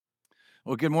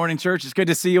Well, good morning, church. It's good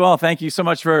to see you all. Thank you so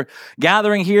much for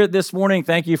gathering here this morning.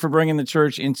 Thank you for bringing the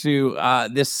church into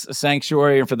this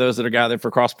sanctuary. And for those that are gathered for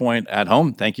Crosspoint at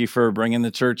home, thank you for bringing the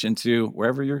church into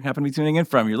wherever you happen to be tuning in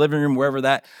from, your living room, wherever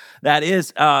that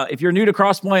is. If you're new to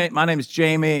Crosspoint, my name is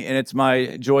Jamie, and it's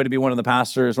my joy to be one of the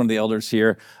pastors, one of the elders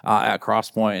here at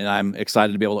Crosspoint. And I'm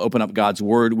excited to be able to open up God's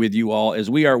Word with you all as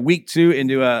we are week 2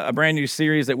 into a brand new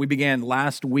series that we began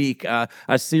last week, a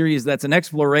series that's an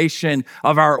exploration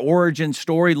of our origin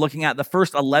story, looking at the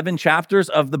first 11 chapters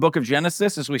of the book of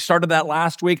Genesis. As we started that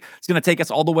last week, it's going to take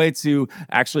us all the way to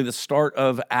actually the start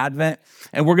of Advent.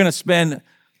 And we're going to spend,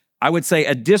 I would say,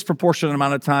 a disproportionate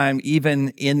amount of time even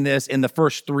in the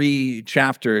first 3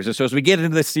 chapters. And so as we get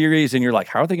into this series and you're like,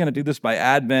 how are they going to do this by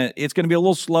Advent? It's going to be a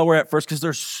little slower at first because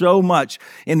there's so much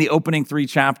in the opening 3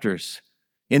 chapters.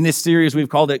 In this series, we've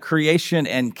called it Creation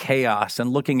and Chaos,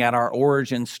 and looking at our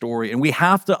origin story. And we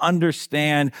have to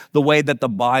understand the way that the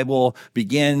Bible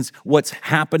begins, what's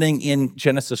happening in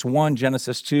Genesis 1,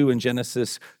 Genesis 2, and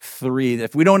Genesis 3.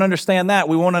 If we don't understand that,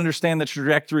 we won't understand the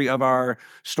trajectory of our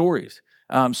stories.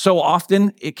 So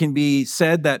often it can be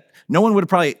said that no one would have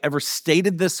probably ever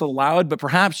stated this aloud, but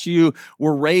perhaps you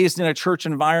were raised in a church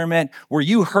environment where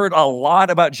you heard a lot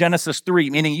about Genesis 3,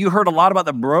 meaning you heard a lot about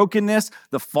the brokenness,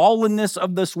 the fallenness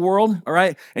of this world, all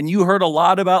right? And you heard a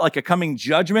lot about like a coming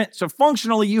judgment. So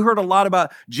functionally, you heard a lot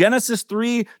about Genesis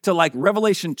 3 to like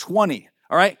Revelation 20,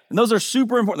 all right? And those are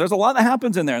super important. There's a lot that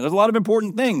happens in there. There's a lot of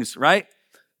important things, right?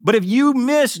 But if you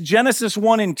miss Genesis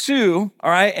 1 and 2,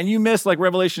 all right, and you miss like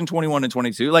Revelation 21 and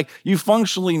 22, like you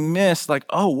functionally miss like,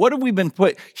 oh, what have we been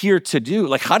put here to do?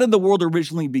 Like, how did the world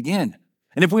originally begin?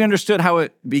 And if we understood how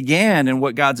it began and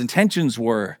what God's intentions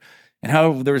were and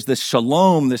how there's this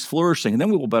shalom, this flourishing,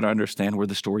 then we will better understand where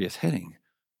the story is heading.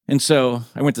 And so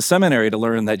I went to seminary to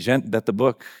learn that the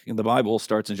book in the Bible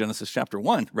starts in Genesis chapter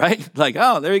 1, right? Like,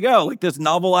 oh, there you go, like this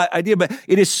novel idea. But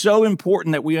it is so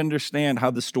important that we understand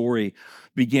how the story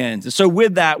begins. And so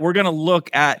with that, we're going to look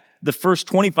at the first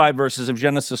 25 verses of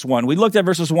Genesis 1. We looked at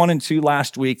verses 1 and 2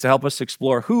 last week to help us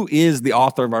explore who is the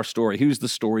author of our story, who's the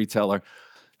storyteller.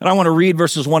 And I want to read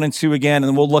verses 1 and 2 again,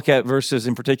 and we'll look at verses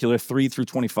in particular 3 through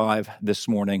 25 this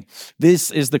morning. This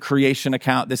is the creation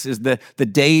account. This is the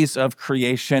days of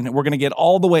creation. We're going to get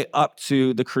all the way up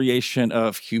to the creation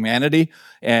of humanity.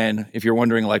 And if you're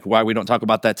wondering like why we don't talk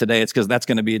about that today, it's because that's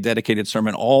going to be a dedicated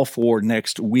sermon all for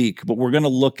next week. But we're going to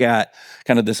look at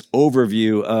kind of this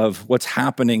overview of what's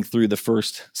happening through the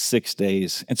first 6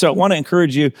 days. And so I want to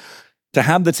encourage you to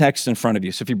have the text in front of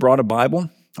you. So if you brought a Bible,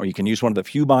 or you can use one of the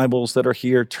few Bibles that are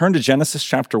here, turn to Genesis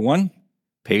chapter 1,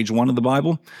 page 1 of the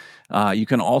Bible. You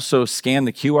can also scan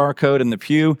the QR code in the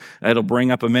pew. It'll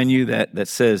bring up a menu that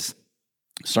says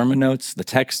sermon notes. The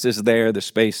text is there. There's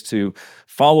space to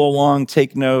follow along,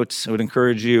 take notes. I would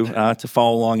encourage you to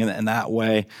follow along in that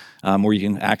way, or you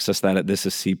can access that at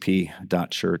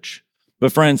thisiscp.church.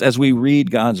 But friends, as we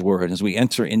read God's word, as we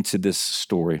enter into this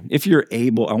story, if you're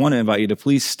able, I want to invite you to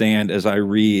please stand as I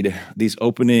read these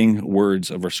opening words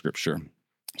of our scripture.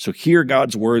 So hear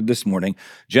God's word this morning,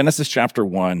 Genesis chapter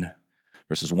 1,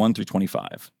 verses 1 through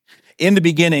 25. In the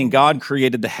beginning, God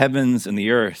created the heavens and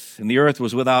the earth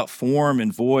was without form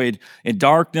and void, and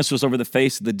darkness was over the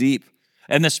face of the deep,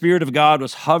 and the Spirit of God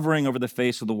was hovering over the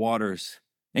face of the waters.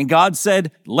 And God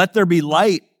said, "Let there be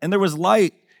light," and there was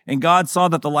light. And God saw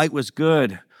that the light was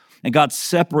good. And God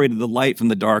separated the light from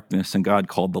the darkness. And God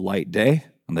called the light day,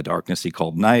 and the darkness he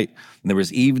called night. And there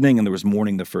was evening, and there was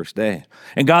morning the first day.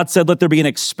 And God said, "Let there be an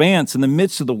expanse in the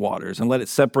midst of the waters, and let it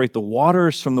separate the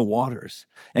waters from the waters."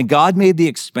 And God made the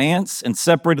expanse and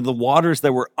separated the waters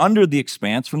that were under the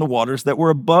expanse from the waters that were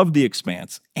above the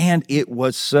expanse. And it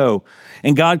was so.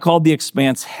 And God called the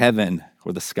expanse heaven,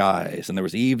 or the skies. And there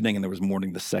was evening, and there was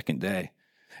morning the second day.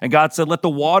 And God said, "Let the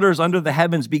waters under the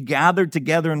heavens be gathered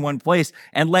together in one place,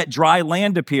 and let dry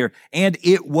land appear." And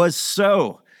it was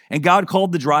so. And God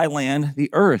called the dry land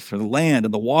the earth, or the land,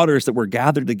 and the waters that were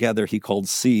gathered together he called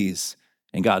seas.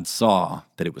 And God saw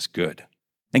that it was good.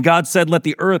 And God said, "Let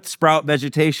the earth sprout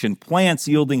vegetation, plants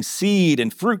yielding seed,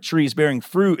 and fruit trees bearing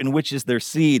fruit, in which is their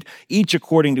seed, each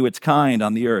according to its kind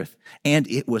on the earth." And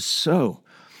it was so.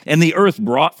 And the earth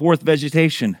brought forth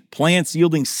vegetation, plants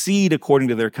yielding seed according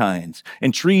to their kinds,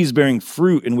 and trees bearing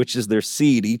fruit in which is their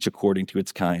seed, each according to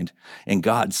its kind. And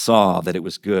God saw that it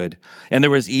was good. And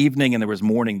there was evening and there was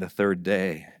morning the third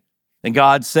day. And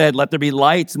God said, "Let there be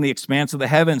lights in the expanse of the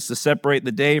heavens to separate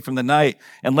the day from the night,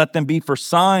 and let them be for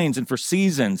signs and for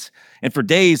seasons and for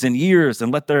days and years,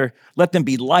 and let them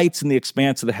be lights in the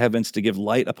expanse of the heavens to give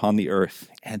light upon the earth."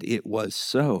 And it was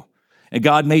so. And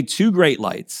God made 2 great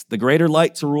lights, the greater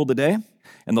light to rule the day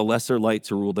and the lesser light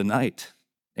to rule the night,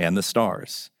 and the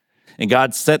stars. And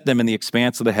God set them in the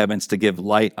expanse of the heavens to give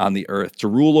light on the earth, to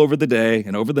rule over the day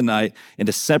and over the night, and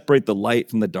to separate the light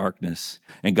from the darkness.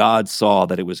 And God saw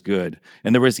that it was good.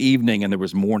 And there was evening and there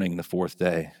was morning the fourth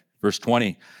day. Verse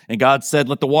 20, and God said,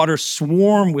 let the waters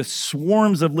swarm with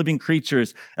swarms of living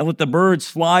creatures, and let the birds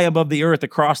fly above the earth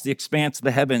across the expanse of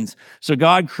the heavens. So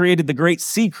God created the great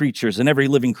sea creatures and every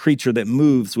living creature that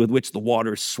moves, with which the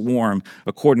waters swarm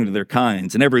according to their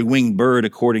kinds, and every winged bird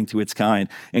according to its kind.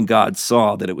 And God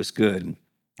saw that it was good.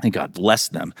 And God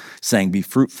blessed them, saying, be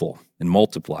fruitful and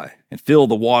multiply, and fill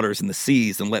the waters and the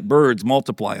seas, and let birds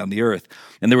multiply on the earth.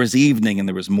 And there was evening and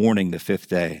there was morning the fifth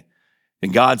day.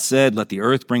 And God said, let the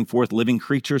earth bring forth living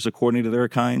creatures according to their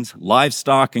kinds,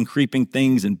 livestock and creeping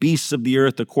things, and beasts of the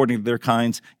earth according to their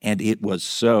kinds. And it was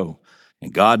so.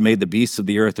 And God made the beasts of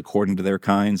the earth according to their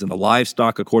kinds, and the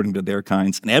livestock according to their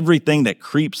kinds, and everything that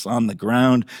creeps on the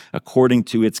ground according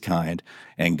to its kind.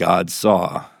 And God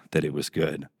saw that it was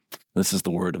good. This is the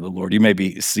word of the Lord. You may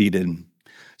be seated.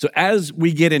 So as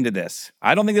we get into this,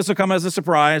 I don't think this will come as a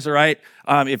surprise, all right?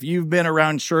 If you've been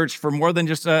around church for more than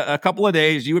just a couple of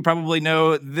days, you would probably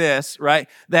know this, right?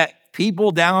 That people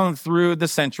down through the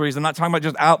centuries, I'm not talking about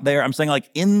just out there, I'm saying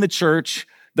like in the church,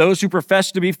 those who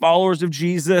profess to be followers of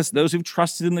Jesus, those who've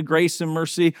trusted in the grace and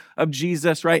mercy of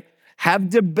Jesus, right, have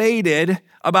debated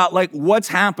about like what's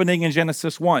happening in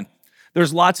Genesis 1.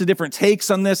 There's lots of different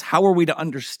takes on this. How are we to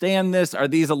understand this? Are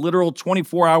these a literal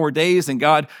 24-hour days and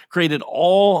God created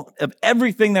all of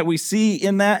everything that we see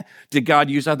in that? Did God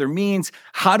use other means?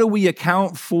 How do we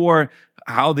account for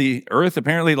how the earth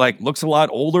apparently like looks a lot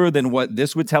older than what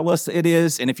this would tell us it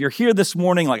is? And if you're here this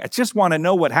morning, like, I just want to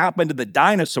know what happened to the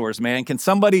dinosaurs, man. Can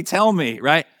somebody tell me,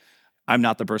 right? I'm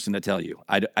not the person to tell you.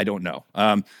 I don't know.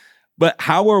 But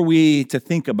how are we to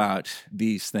think about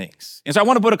these things? And so I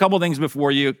want to put a couple things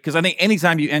before you, because I think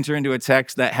anytime you enter into a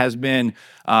text that has been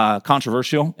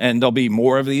controversial, and there'll be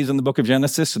more of these in the book of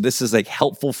Genesis, so this is a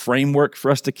helpful framework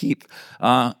for us to keep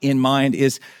in mind,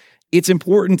 is it's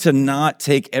important to not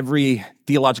take every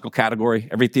theological category,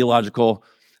 every theological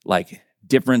like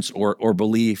difference or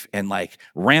belief and like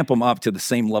ramp them up to the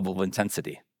same level of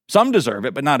intensity. Some deserve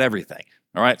it, but not everything.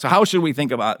 All right, so how should we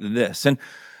think about this? And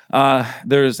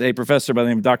there's a professor by the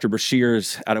name of Dr.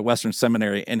 Brashears out at Western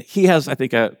Seminary, and he has, I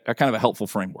think, a kind of a helpful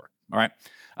framework, all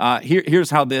right? Here's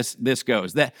how this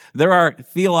goes, that there are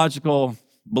theological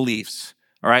beliefs,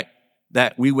 all right,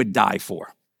 that we would die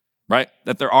for, right?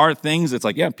 That there are things, it's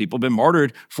like, yeah, people have been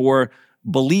martyred for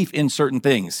belief in certain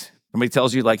things. Somebody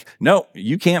tells you like, no,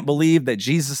 you can't believe that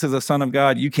Jesus is the Son of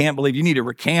God. You can't believe, you need to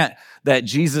recant that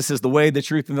Jesus is the way, the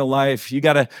truth, and the life. You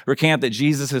got to recant that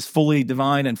Jesus is fully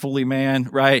divine and fully man,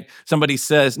 right? Somebody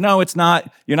says, no, it's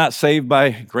not. You're not saved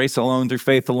by grace alone, through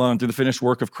faith alone, through the finished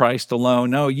work of Christ alone.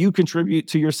 No, you contribute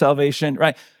to your salvation,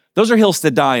 right? Those are hills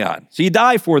to die on. So you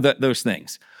die for those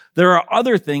things. There are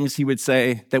other things, he would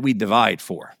say, that we divide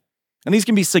for. And these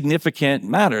can be significant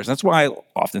matters. That's why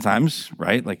oftentimes,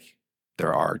 right, like,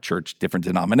 there are church, different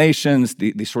denominations,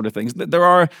 these sort of things. There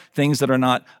are things that are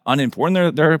not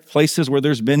unimportant. There are places where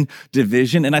there's been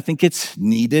division, and I think it's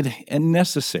needed and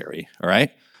necessary, all right?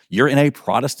 You're in a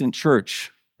Protestant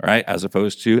church, all right, as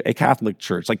opposed to a Catholic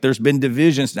church. Like there's been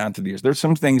divisions down through the years. There's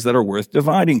some things that are worth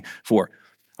dividing for,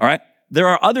 all right? There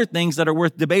are other things that are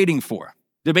worth debating for,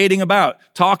 debating about,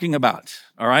 talking about,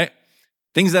 all right?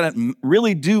 Things that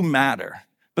really do matter,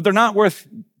 but they're not worth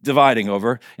dividing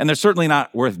over, and they're certainly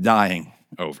not worth dying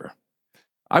over.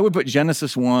 I would put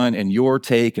Genesis 1 and your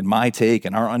take and my take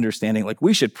and our understanding, like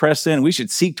we should press in, we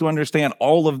should seek to understand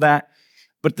all of that,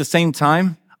 but at the same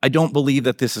time, I don't believe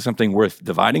that this is something worth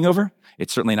dividing over.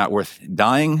 It's certainly not worth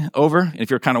dying over. And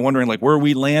if you're kind of wondering like where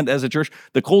we land as a church,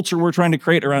 the culture we're trying to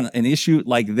create around an issue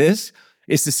like this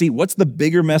is to see what's the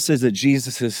bigger message that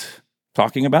Jesus is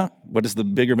talking about? What is the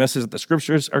bigger message that the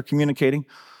scriptures are communicating?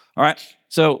 All right,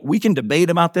 so we can debate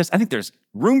about this. I think there's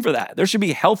room for that. There should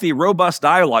be healthy, robust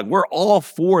dialogue. We're all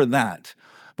for that,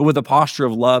 but with a posture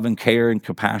of love and care and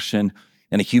compassion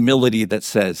and a humility that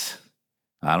says,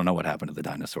 I don't know what happened to the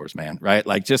dinosaurs, man, right?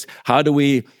 Like just how do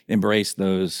we embrace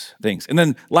those things? And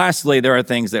then lastly, there are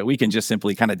things that we can just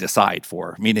simply kind of decide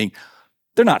for, meaning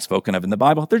they're not spoken of in the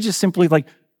Bible. They're just simply like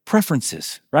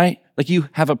preferences, right? Like you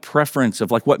have a preference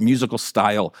of like what musical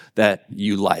style that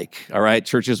you like, all right?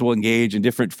 Churches will engage in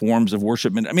different forms of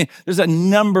worship. I mean, there's a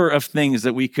number of things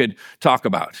that we could talk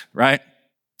about, right?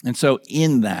 And so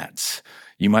in that,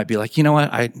 you might be like, you know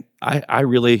what, I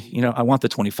really, I want the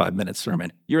 25-minute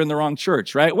sermon. You're in the wrong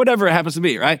church, right? Whatever it happens to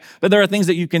be, right? But there are things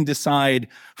that you can decide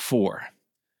for.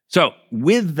 So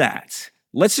with that,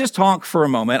 let's just talk for a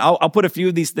moment. I'll put a few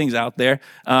of these things out there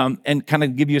and kind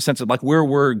of give you a sense of like where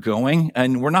we're going.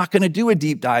 And we're not going to do a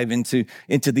deep dive into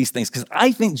these things because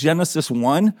I think Genesis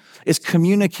 1 is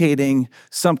communicating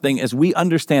something as we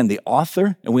understand the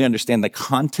author and we understand the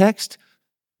context.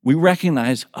 We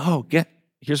recognize,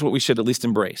 here's what we should at least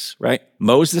embrace, right?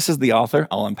 Moses is the author.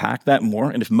 I'll unpack that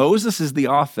more. And if Moses is the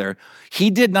author, he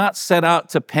did not set out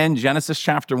to pen Genesis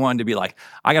chapter 1 to be like,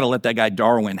 I got to let that guy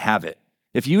Darwin have it.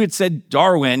 If you had said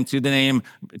Darwin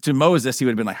to Moses, he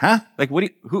would have been like, huh? Like,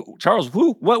 Charles,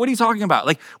 what are you talking about?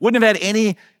 Like, wouldn't have had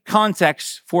any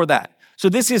context for that. So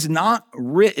this is not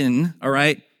written, all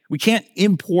right? We can't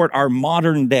import our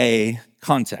modern day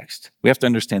context. We have to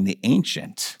understand the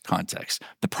ancient context,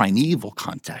 the primeval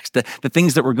context, the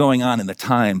things that were going on in the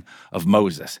time of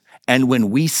Moses. And when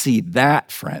we see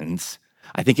that, friends,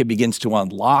 I think it begins to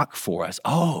unlock for us,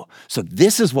 so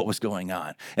this is what was going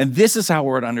on. And this is how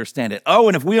we're to understand it.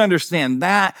 And if we understand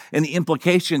that and the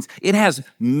implications, it has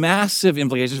massive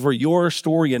implications for your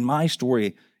story and my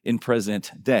story in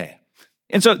present day.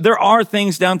 And so there are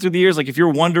things down through the years, like if you're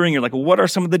wondering, you're like, well, what are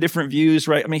some of the different views,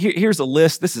 right? I mean, here's a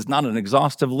list. This is not an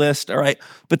exhaustive list, all right?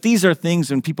 But these are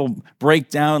things when people break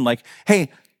down like, hey,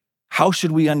 how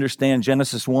should we understand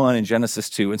Genesis 1 and Genesis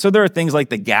 2? And so there are things like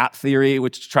the gap theory,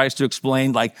 which tries to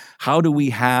explain like, how do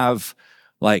we have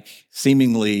like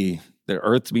seemingly the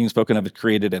earth being spoken of is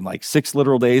created in like 6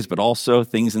 literal days, but also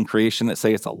things in creation that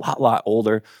say it's a lot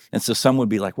older. And so some would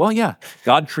be like, well, yeah,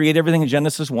 God created everything in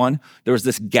Genesis 1. There was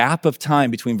this gap of time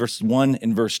between verse 1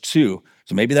 and verse 2.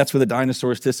 So maybe that's where the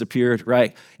dinosaurs disappeared,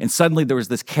 right? And suddenly there was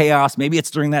this chaos. Maybe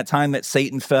it's during that time that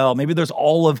Satan fell. Maybe there's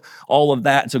all of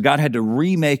that. And so God had to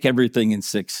remake everything in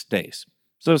 6 days.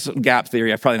 So some gap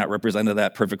theory. I've probably not represented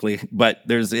that perfectly, but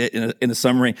there's it in a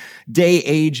summary.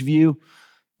 Day-age view,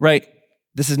 right?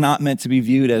 This is not meant to be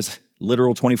viewed as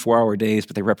literal 24-hour days,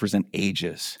 but they represent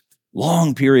ages,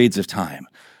 long periods of time.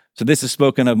 So this is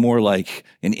spoken of more like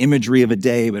an imagery of a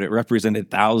day, but it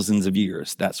represented thousands of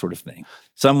years, that sort of thing.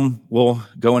 Some will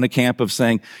go in a camp of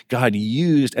saying God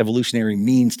used evolutionary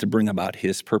means to bring about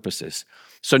his purposes.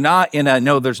 So not in a,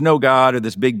 no, there's no God or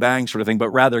this Big Bang sort of thing, but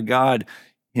rather God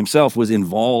himself was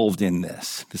involved in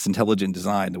this intelligent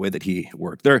design, the way that he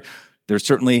worked. There's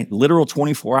certainly literal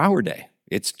 24-hour day.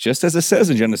 It's just as it says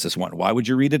in Genesis 1. Why would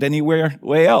you read it anywhere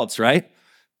way else, right?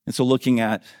 And so looking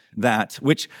at that,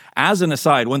 which as an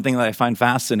aside, one thing that I find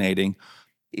fascinating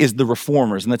is the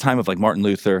reformers in the time of like Martin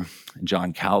Luther and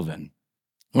John Calvin.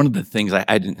 One of the things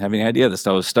I didn't have any idea of this,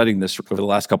 I was studying this over the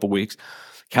last couple of weeks.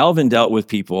 Calvin dealt with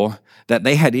people that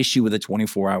they had issue with a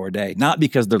 24-hour day, not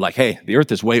because they're like, hey, the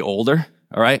earth is way older,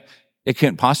 all right? It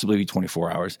can't possibly be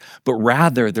 24 hours, but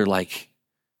rather they're like,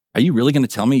 are you really going to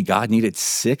tell me God needed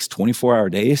 6 24-hour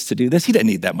days to do this? He didn't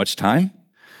need that much time.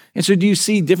 And so do you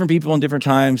see different people in different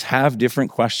times have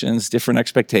different questions, different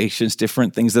expectations,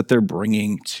 different things that they're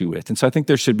bringing to it? And so I think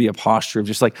there should be a posture of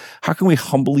just like, how can we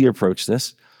humbly approach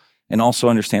this and also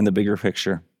understand the bigger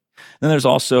picture? Then there's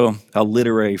also a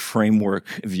literary framework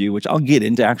view, which I'll get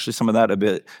into actually some of that a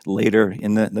bit later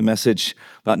in the message.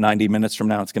 About 90 minutes from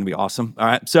now, it's going to be awesome. All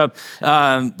right. So,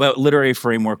 but literary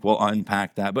framework will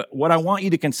unpack that. But what I want you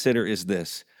to consider is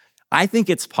this. I think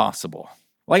it's possible.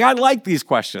 Like, I like these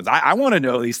questions. I want to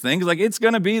know these things. Like, it's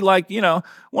going to be like,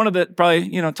 one of the probably,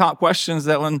 top questions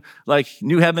that when like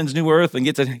new heavens, new earth and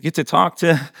get to talk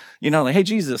to, like, hey,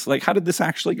 Jesus, like, how did this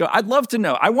actually go? I'd love to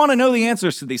know. I want to know the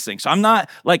answers to these things. So I'm not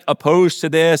like opposed to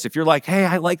this. If you're like, hey,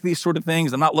 I like these sort of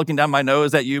things, I'm not looking down my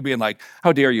nose at you being like,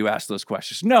 how dare you ask those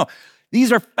questions? No,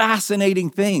 these are fascinating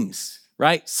things,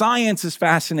 right? Science is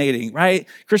fascinating, right?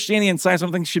 Christianity and science, I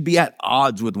don't think should be at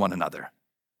odds with one another.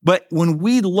 But when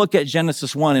we look at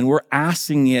Genesis 1 and we're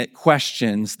asking it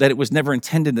questions that it was never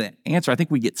intended to answer, I think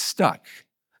we get stuck.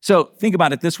 So think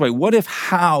about it this way. What if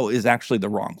how is actually the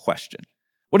wrong question?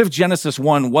 What if Genesis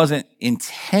 1 wasn't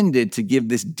intended to give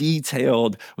this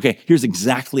detailed, okay, here's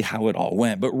exactly how it all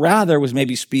went, but rather was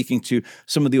maybe speaking to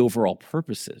some of the overall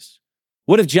purposes?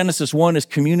 What if Genesis 1 is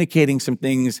communicating some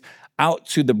things out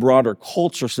to the broader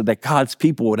culture so that God's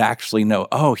people would actually know,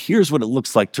 here's what it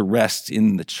looks like to rest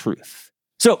in the truth?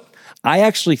 So I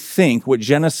actually think what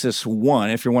Genesis 1,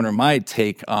 if you're wondering my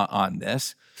take on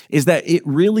this, is that it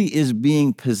really is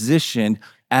being positioned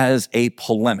as a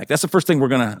polemic. That's the first thing we're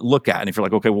going to look at. And if you're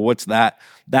like, okay, well, what's that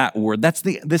word? That's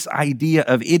this idea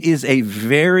of it is a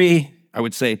very, I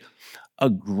would say,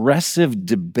 aggressive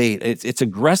debate. It's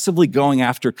aggressively going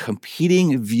after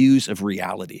competing views of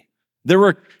reality. There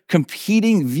were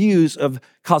competing views of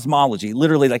cosmology,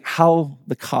 literally like how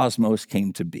the cosmos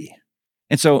came to be.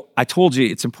 And so I told you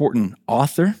it's important,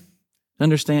 author,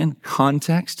 understand,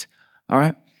 context, all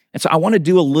right? And so I want to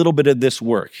do a little bit of this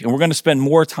work. And we're going to spend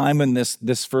more time in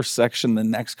this first section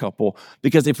than the next couple,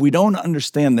 because if we don't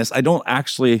understand this, I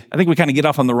think we kind of get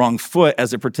off on the wrong foot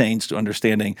as it pertains to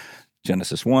understanding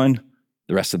Genesis 1,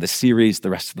 the rest of the series, the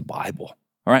rest of the Bible.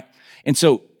 All right? And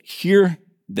so hear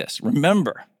this.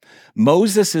 Remember,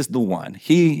 Moses is the one.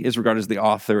 He is regarded as the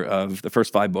author of the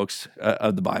first 5 books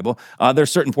of the Bible.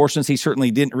 There's certain portions he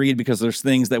certainly didn't read because there's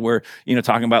things that we're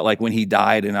talking about, like when he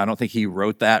died, and I don't think he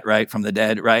wrote that, right, from the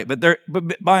dead, right? But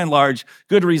by and large,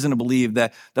 good reason to believe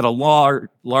that a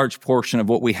large portion of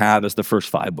what we have is the first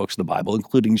 5 books of the Bible,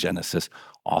 including Genesis,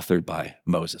 authored by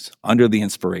Moses under the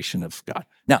inspiration of God.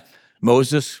 Now,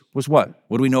 Moses was what?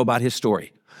 What do we know about his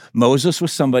story? Moses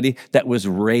was somebody that was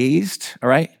raised, all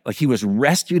right? Like he was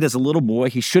rescued as a little boy.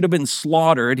 He should have been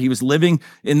slaughtered. He was living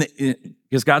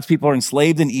because God's people are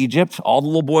enslaved in Egypt. All the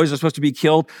little boys are supposed to be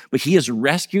killed, but he is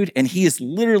rescued and he is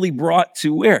literally brought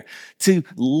to where? To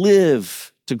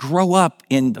live, to grow up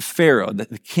in the Pharaoh,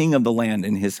 the king of the land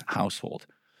in his household.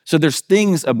 So there's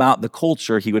things about the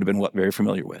culture he would have been very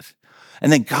familiar with.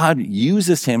 And then God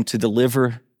uses him to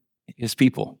deliver his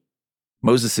people.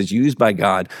 Moses is used by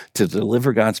God to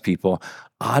deliver God's people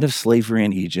out of slavery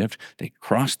in Egypt. They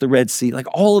crossed the Red Sea, like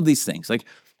all of these things.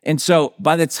 And so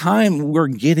by the time we're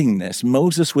getting this,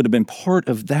 Moses would have been part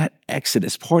of that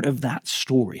exodus, part of that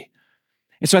story.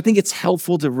 And so I think it's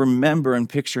helpful to remember and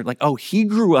picture he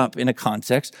grew up in a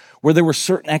context where there were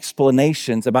certain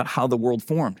explanations about how the world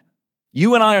formed.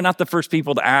 You and I are not the first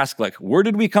people to ask, where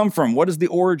did we come from? What is the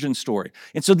origin story?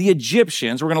 And so the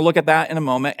Egyptians, we're going to look at that in a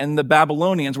moment, and the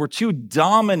Babylonians were 2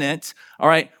 dominant,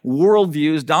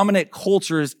 worldviews, dominant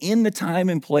cultures in the time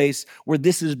and place where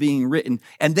this is being written.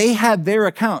 And they had their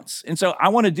accounts. And so I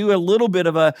want to do a little bit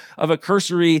of a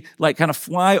cursory, kind of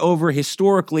fly over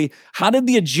historically. How did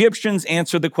the Egyptians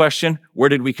answer the question, where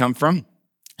did we come from?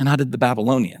 And how did the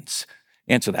Babylonians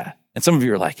answer that? And some of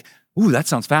you are like, ooh, that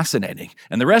sounds fascinating.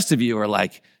 And the rest of you are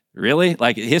like, really?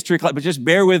 Like history class? But just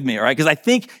bear with me, all right? Because I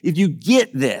think if you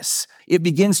get this, it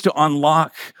begins to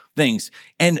unlock things.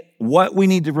 And what we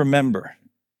need to remember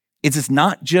is it's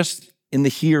not just in the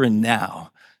here and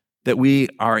now that we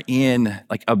are in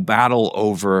a battle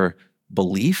over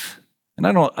belief. And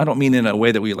I don't mean in a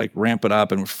way that we ramp it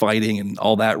up and we're fighting and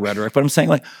all that rhetoric, but I'm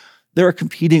saying there are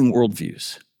competing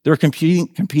worldviews. There are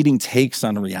competing takes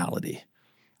on reality.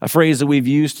 A phrase that we've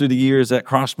used through the years at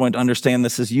Crosspoint to understand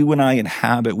this is you and I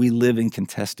we live in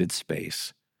contested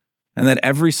space. And that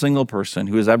every single person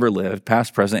who has ever lived,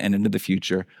 past, present, and into the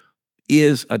future,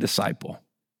 is a disciple.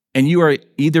 And you are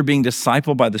either being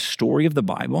discipled by the story of the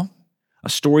Bible, a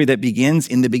story that begins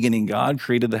in the beginning God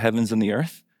created the heavens and the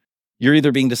earth. You're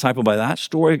either being discipled by that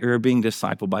story or you're being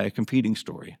discipled by a competing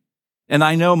story. And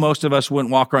I know most of us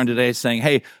wouldn't walk around today saying,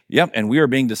 hey, yep, and we are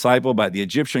being discipled by the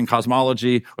Egyptian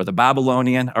cosmology or the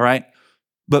Babylonian, all right?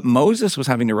 But Moses was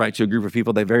having to write to a group of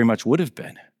people they very much would have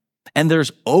been. And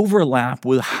there's overlap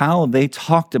with how they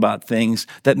talked about things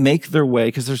that make their way,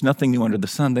 because there's nothing new under the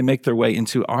sun, they make their way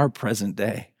into our present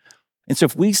day. And so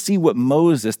if we see what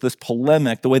Moses, this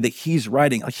polemic, the way that he's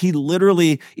writing, he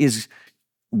literally is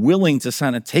willing to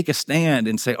kind of take a stand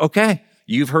and say, okay,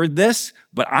 you've heard this,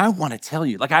 but I want to tell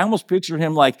you. I almost picture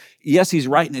him yes, he's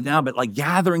writing it down, but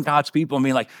gathering God's people and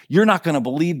being you're not going to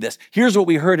believe this. Here's what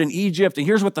we heard in Egypt, and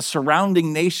here's what the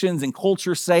surrounding nations and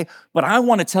cultures say, but I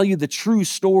want to tell you the true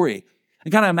story. I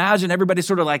kind of imagine everybody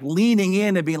sort of leaning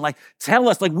in and being tell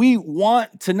us, we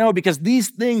want to know, because these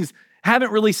things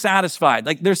haven't really satisfied.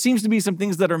 There seems to be some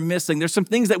things that are missing. There's some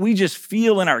things that we just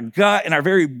feel in our gut and our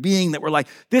very being that we're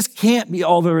this can't be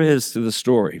all there is to the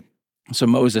story. So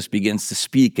Moses begins to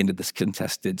speak into this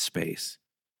contested space.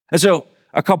 And so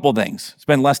a couple things.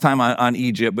 Spend less time on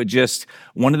Egypt, but just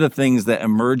one of the things that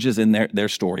emerges in their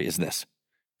story is this.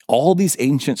 All these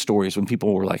ancient stories, when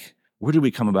people were where did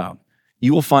we come about?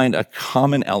 You will find a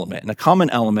common element. And a common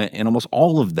element in almost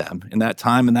all of them, in that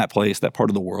time, in that place, that part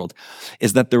of the world,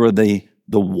 is that there were the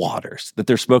waters, that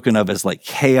they're spoken of as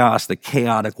chaos, the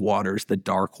chaotic waters, the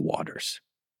dark waters.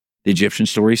 The Egyptian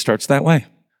story starts that way.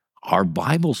 Our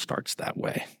Bible starts that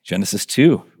way. Genesis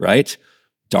 2, right?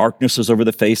 Darkness was over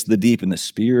the face of the deep, and the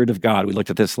Spirit of God, we looked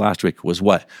at this last week, was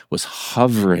what? Was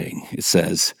hovering, it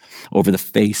says, over the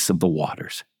face of the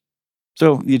waters.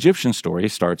 So the Egyptian story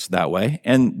starts that way,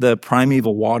 and the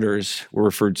primeval waters were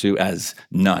referred to as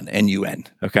Nun, N-U-N,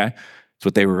 okay? That's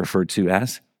what they were referred to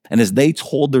as. And as they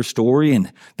told their story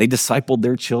and they discipled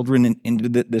their children into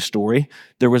this story,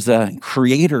 there was a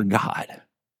creator God.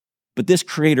 But this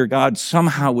creator God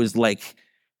somehow was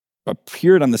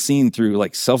appeared on the scene through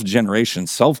self-generation,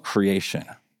 self-creation.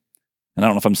 And I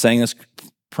don't know if I'm saying this,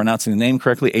 pronouncing the name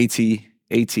correctly,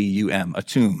 A-T-U-M,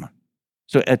 Atum.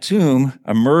 So Atum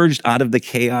emerged out of the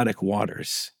chaotic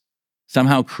waters,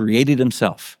 somehow created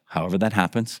himself, however that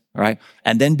happens, all right?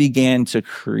 And then began to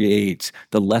create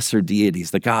the lesser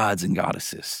deities, the gods and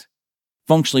goddesses.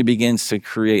 Functionally begins to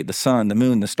create the sun, the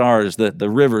moon, the stars, the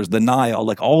rivers, the Nile,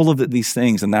 like all of these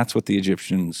things. And that's what the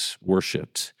Egyptians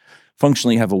worshiped.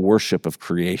 Functionally have a worship of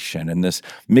creation and this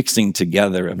mixing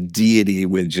together of deity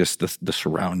with just the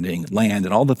surrounding land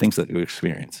and all the things that we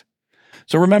experience.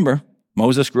 So remember,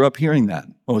 Moses grew up hearing that.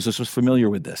 Moses was familiar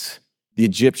with this. The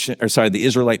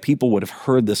Israelite people would have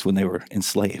heard this when they were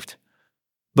enslaved.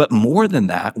 But more than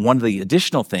that, one of the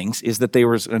additional things is that there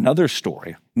was another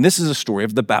story. And this is a story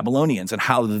of the Babylonians and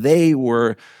how they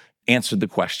were answered the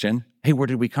question, hey, where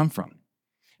did we come from?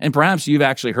 And perhaps you've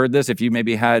actually heard this if you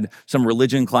maybe had some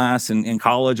religion class in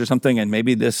college or something, and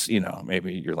maybe this,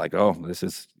 maybe you're like, oh, this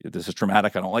is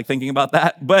traumatic. I don't like thinking about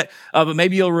that. But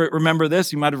maybe you'll remember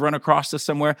this. You might have run across this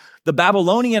somewhere. The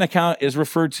Babylonian account is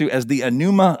referred to as the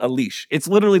Enuma Elish. It's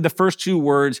literally the first two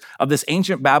words of this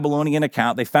ancient Babylonian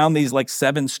account. They found these like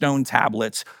 7 stone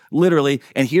tablets, literally.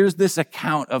 And here's this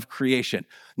account of creation.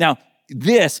 Now,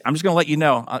 this, I'm just going to let you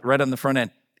know right on the front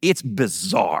end, it's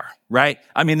bizarre, right?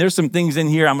 I mean, there's some things in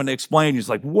here I'm going to explain. It's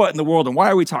like, what in the world? And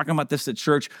why are we talking about this at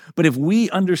church? But if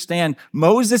we understand,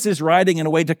 Moses is writing in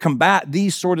a way to combat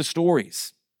these sort of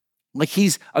stories. Like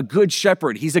he's a good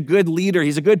shepherd. He's a good leader.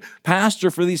 He's a good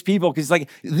pastor for these people. Because he's like,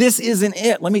 this isn't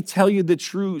it. Let me tell you the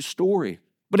true story.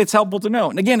 But it's helpful to know.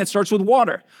 And again, it starts with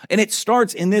water. And it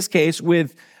starts in this case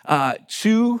with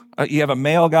you have a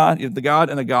male god, you have the god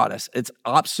and a goddess. It's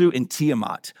Apsu and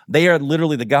Tiamat. They are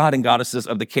literally the god and goddesses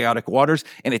of the chaotic waters.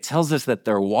 And it tells us that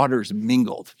their waters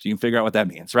mingled. So you can figure out what that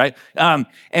means, right?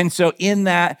 And so in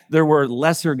that, there were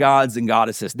lesser gods and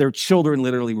goddesses. Their children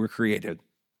literally were created.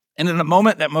 And in a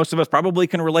moment that most of us probably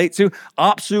can relate to,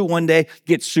 Apsu one day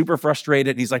gets super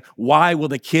frustrated. He's like, why will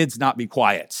the kids not be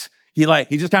quiet? He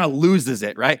just kind of loses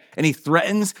it, right? And he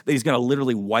threatens that he's going to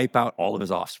literally wipe out all of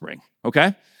his offspring,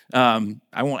 okay?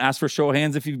 I won't ask for a show of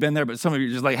hands if you've been there, but some of you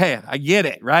are just like, hey, I get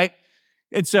it, right?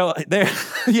 And so there,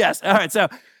 yes, all right. So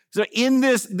in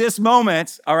this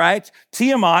moment, all right,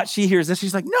 Tiamat, she hears this.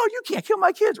 She's like, no, you can't kill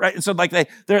my kids, right? And so like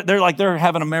they're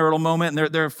having a marital moment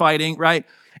and they're fighting, right?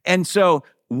 And so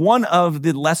one of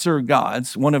the lesser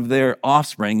gods, one of their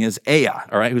offspring is Ea,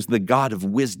 all right, who's the god of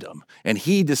wisdom. And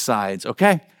he decides,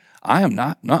 okay, I am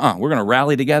not, we're going to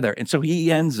rally together. And so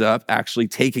he ends up actually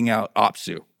taking out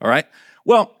Apsu, all right?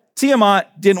 Well,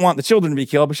 Tiamat didn't want the children to be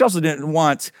killed, but she also didn't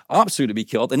want Apsu to be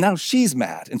killed, and now she's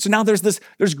mad. And so now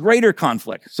there's greater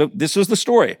conflict. So this was the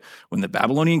story. When the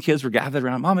Babylonian kids were gathered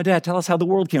around, Mom and Dad, tell us how the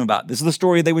world came about. This is the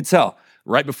story they would tell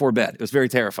right before bed. It was very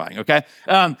terrifying, okay?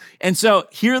 And so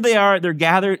here they are, they're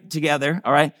gathered together,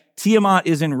 all right? Tiamat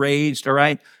is enraged, all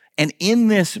right? And in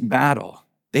this battle,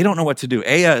 they don't know what to do.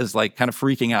 Ea is like kind of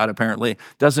freaking out, apparently,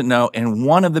 doesn't know. And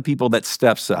one of the people that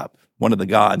steps up, one of the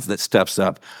gods that steps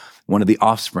up, one of the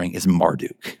offspring is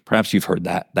Marduk. Perhaps you've heard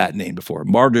that name before.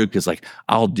 Marduk is like,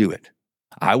 I'll do it.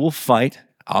 I will fight.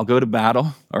 I'll go to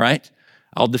battle, all right?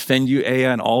 I'll defend you, Ea,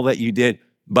 and all that you did.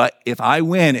 But if I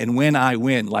win, and when I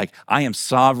win, like I am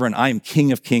sovereign, I am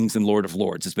King of Kings and Lord of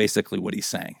Lords is basically what he's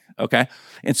saying, okay?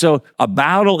 And so a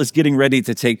battle is getting ready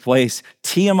to take place.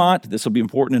 Tiamat, this will be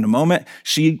important in a moment,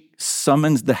 she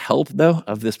summons the help, though,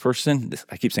 of this person.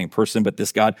 I keep saying person, but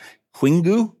this god,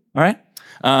 Kingu, all right?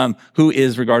 Who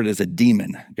is regarded as a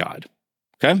demon god,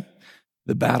 okay?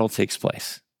 The battle takes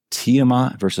place.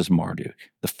 Tiamat versus Marduk,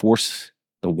 the force,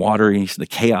 the watery, the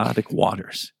chaotic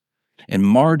waters. And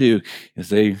Marduk, as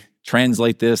they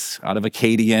translate this out of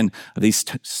Akkadian, these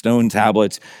stone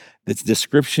tablets, its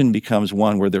description becomes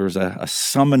one where there was a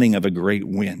summoning of a great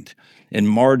wind. And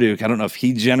Marduk, I don't know if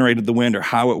he generated the wind or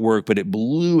how it worked, but it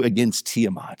blew against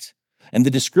Tiamat. And the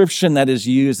description that is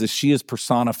used as she is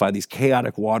personified, these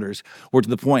chaotic waters, were to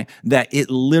the point that it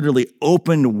literally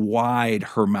opened wide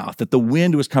her mouth, that the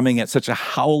wind was coming at such a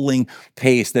howling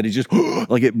pace that it just,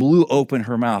 like it blew open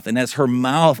her mouth. And as her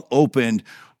mouth opened,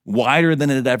 wider than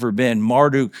it had ever been,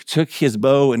 Marduk took his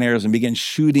bow and arrows and began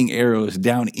shooting arrows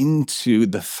down into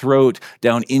the throat,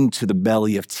 down into the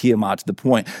belly of Tiamat, to the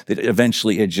point that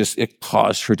eventually it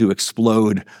caused her to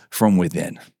explode from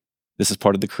within. This is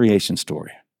part of the creation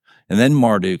story. And then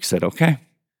Marduk said, okay,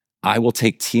 I will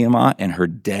take Tiamat and her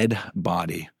dead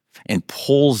body and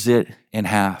pulls it in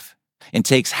half and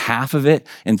takes half of it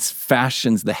and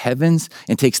fashions the heavens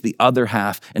and takes the other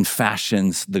half and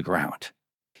fashions the ground.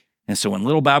 And so when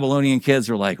little Babylonian kids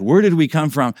are like, where did we come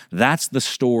from? That's the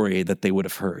story that they would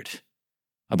have heard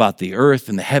about the earth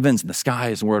and the heavens and the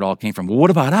skies and where it all came from. Well,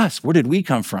 what about us? Where did we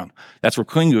come from? That's where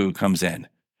Kingu comes in.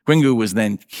 Kingu was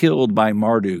then killed by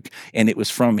Marduk, and it was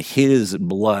from his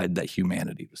blood that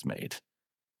humanity was made.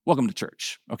 Welcome to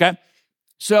church, okay?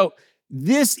 So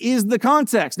this is the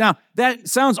context. Now, that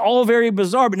sounds all very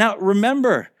bizarre, but now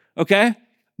remember, okay?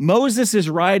 Moses is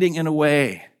writing in a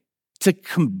way to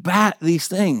combat these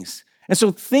things. And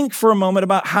so think for a moment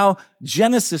about how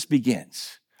Genesis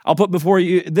begins. I'll put before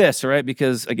you this, all right?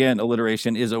 Because again,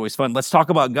 alliteration is always fun. Let's talk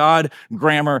about God,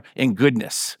 grammar, and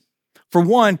goodness. For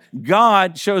one,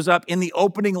 God shows up in the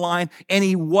opening line, and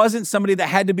he wasn't somebody that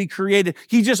had to be created.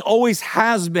 He just always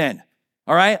has been,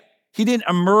 all right? He didn't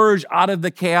emerge out of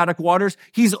the chaotic waters.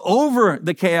 He's over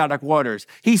the chaotic waters.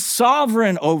 He's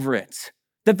sovereign over it.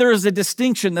 That there is a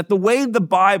distinction, that the way the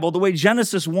Bible, the way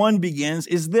Genesis 1 begins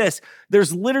is this.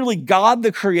 There's literally God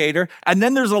the creator, and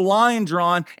then there's a line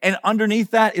drawn, and underneath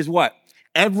that is what?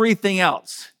 Everything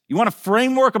else. You want a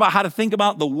framework about how to think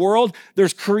about the world?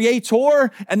 There's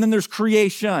creator, and then there's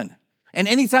creation. And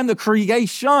anytime the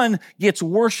creation gets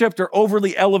worshiped or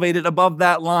overly elevated above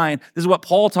that line, this is what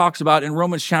Paul talks about in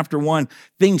Romans chapter 1,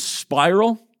 things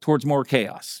spiral towards more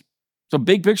chaos. So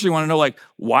big picture, you want to know, like,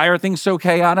 why are things so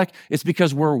chaotic? It's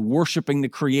because we're worshiping the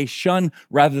creation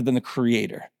rather than the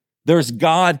creator. There's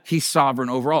God, he's sovereign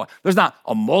over all. There's not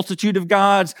a multitude of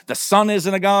gods. The sun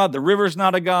isn't a god. The river's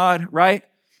not a god, right?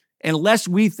 Unless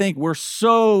we think we're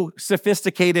so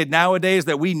sophisticated nowadays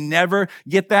that we never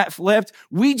get that flipped,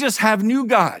 we just have new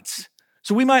gods.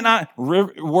 So we might not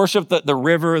worship the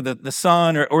river, the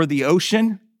sun, or the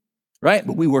ocean, right?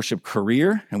 But we worship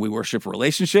career, and we worship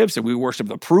relationships, and we worship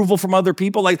approval from other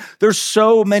people. Like, there's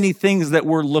so many things that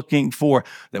we're looking for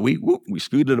that we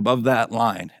scooted above that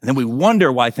line. And then we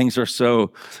wonder why things are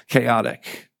so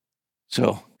chaotic.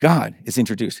 So God is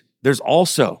introduced. There's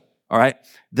also, all right,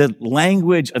 the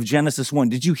language of Genesis 1.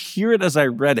 Did you hear it as I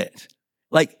read it?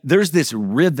 Like, there's this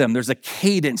rhythm, there's a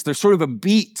cadence, there's sort of a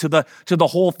beat to the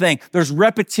whole thing. There's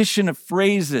repetition of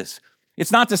phrases.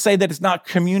 It's not to say that it's not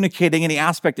communicating any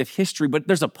aspect of history, but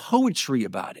there's a poetry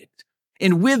about it.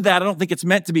 And with that, I don't think it's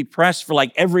meant to be pressed for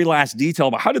like every last detail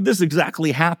about how did this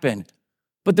exactly happen?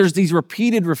 But there's these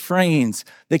repeated refrains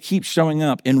that keep showing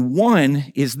up. And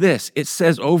one is this. It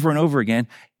says over and over again,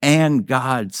 and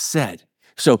God said.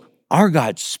 So our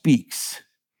God speaks.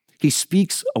 He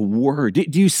speaks a word.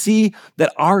 Do you see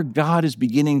that our God is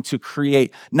beginning to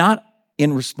create, not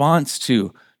in response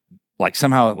to like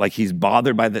somehow like he's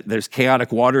bothered by there's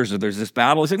chaotic waters or there's this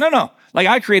battle. He's like, no. Like,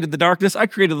 I created the darkness. I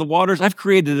created the waters. I've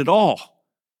created it all.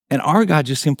 And our God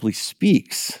just simply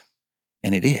speaks,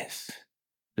 and it is.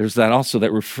 There's that also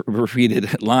that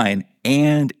repeated line,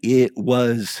 and it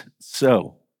was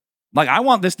so. Like, I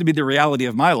want this to be the reality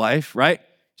of my life, right?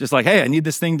 Just like, hey, I need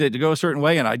this thing to go a certain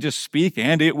way, and I just speak,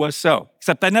 and it was so.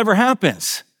 Except that never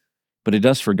happens. But it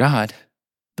does for God.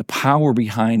 The power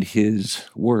behind his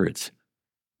words.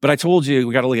 But I told you,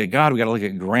 we got to look at God, we got to look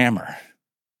at grammar.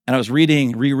 And I was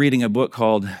rereading a book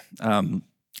called,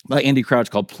 by Andy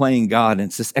Crouch called Playing God, and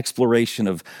it's this exploration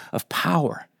of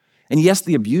power. And yes,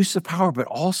 the abuse of power, but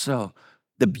also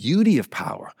the beauty of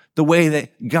power, the way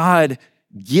that God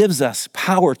gives us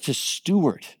power to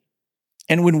steward.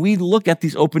 And when we look at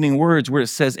these opening words where it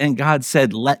says, and God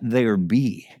said, let there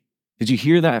be. Did you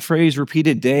hear that phrase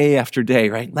repeated day after day,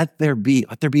 right? Let there be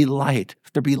light,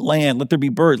 let there be land, let there be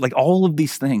birds, like all of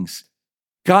these things.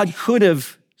 God could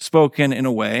have spoken in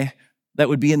a way that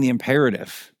would be in the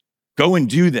imperative. Go and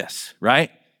do this, right?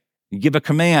 You give a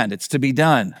command, it's to be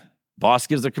done. Boss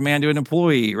gives a command to an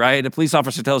employee, right? A police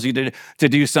officer tells you to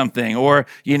do something, or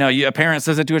a parent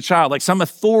says it to a child, like some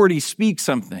authority speaks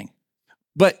something.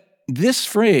 But this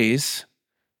phrase,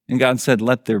 and God said,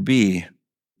 let there be,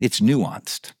 it's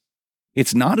nuanced.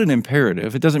 It's not an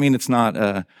imperative. It doesn't mean it's not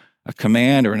a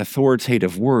command or an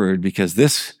authoritative word, because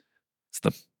it's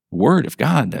the word of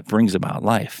God that brings about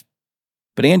life.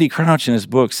 But Andy Crouch in his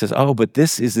book says, but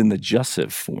this is in the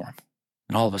jussive form.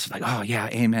 And all of us are like, oh yeah,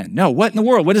 amen. No, what in the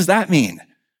world? What does that mean?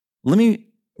 Let me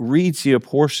read to you a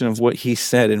portion of what he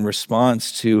said in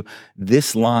response to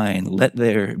this line, let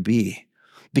there be.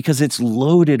 Because it's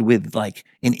loaded with like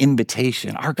an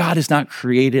invitation. Our God is not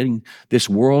creating this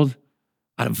world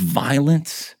out of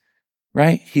violence,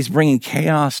 right? He's bringing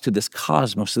chaos to this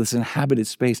cosmos, to this inhabited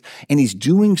space, and he's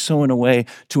doing so in a way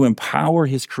to empower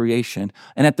his creation.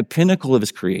 And at the pinnacle of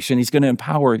his creation, he's going to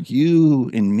empower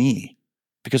you and me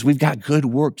because we've got good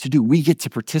work to do. We get to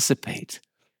participate.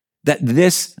 That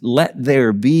this let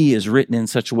there be is written in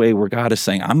such a way where God is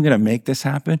saying, I'm going to make this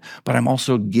happen, but I'm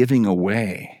also giving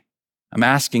away. I'm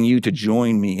asking you to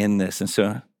join me in this. And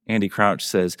so Andy Crouch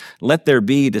says, let there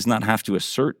be does not have to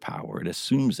assert power. It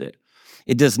assumes it.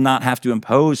 It does not have to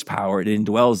impose power, it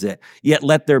indwells it. Yet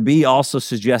let there be also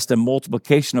suggests a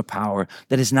multiplication of power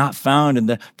that is not found in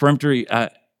the peremptory, I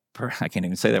can't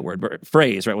even say that word, but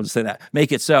phrase, right? We'll just say that.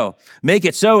 Make it so. Make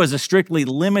it so is a strictly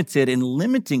limited and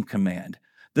limiting command.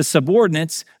 The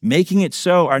subordinates, making it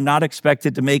so, are not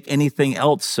expected to make anything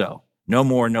else so. No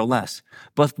more, no less.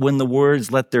 But when the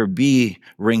words let there be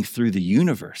ring through the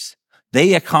universe,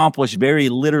 they accomplish very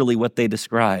literally what they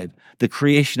describe, the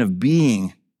creation of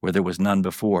being where there was none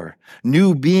before.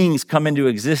 New beings come into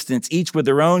existence, each with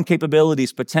their own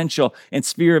capabilities, potential, and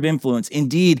sphere of influence.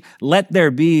 Indeed, let there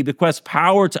be bequests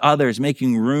power to others,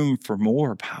 making room for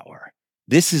more power.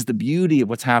 This is the beauty of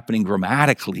what's happening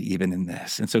grammatically, even in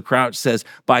this. And so Crouch says,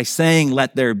 by saying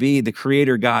let there be, the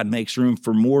Creator God makes room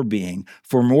for more being,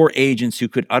 for more agents who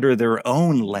could utter their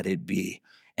own let it be.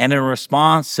 And in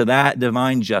response to that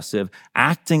divine justice,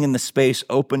 acting in the space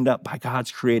opened up by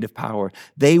God's creative power,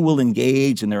 they will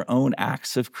engage in their own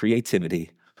acts of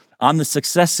creativity. On the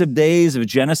successive days of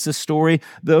Genesis story,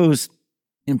 those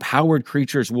empowered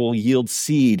creatures will yield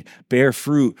seed, bear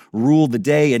fruit, rule the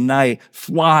day and night,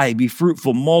 fly, be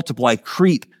fruitful, multiply,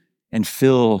 creep, and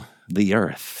fill the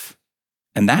earth.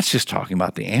 And that's just talking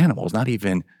about the animals, not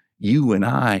even you and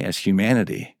I as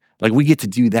humanity. Like we get to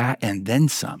do that and then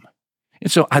some.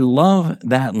 And so I love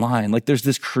that line. Like there's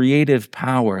this creative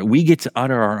power. We get to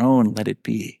utter our own, let it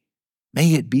be.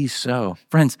 May it be so.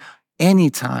 Friends,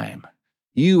 anytime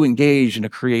you engage in a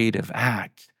creative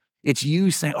act, it's you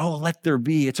saying, oh, let there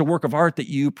be. It's a work of art that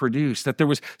you produced, that there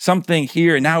was something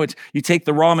here, and now you take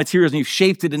the raw materials and you've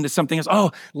shaped it into something else.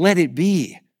 Oh, let it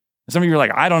be. Some of you are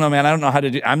like, I don't know, man. I don't know how to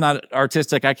do. I'm not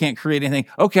artistic. I can't create anything.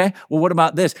 Okay, well, what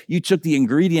about this? You took the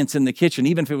ingredients in the kitchen,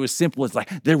 even if it was simple. It's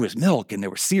like there was milk and there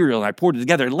was cereal and I poured it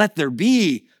together. Let there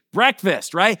be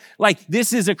breakfast, right? Like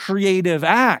this is a creative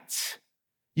act.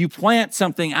 You plant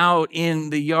something out in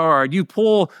the yard. You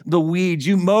pull the weeds.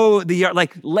 You mow the yard.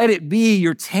 Like let it be.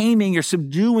 You're taming, you're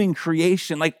subduing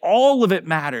creation. Like all of it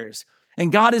matters. And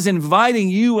God is inviting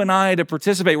you and I to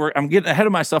participate. I'm getting ahead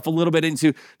of myself a little bit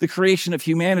into the creation of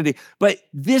humanity, but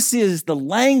this is the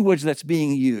language that's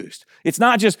being used. It's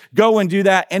not just go and do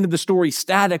that, end of the story,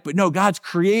 static, but no, God's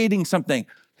creating something.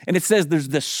 And it says there's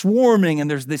this swarming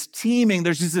and there's this teeming,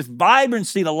 there's just this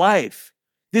vibrancy to life.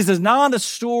 This is not a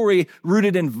story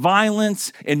rooted in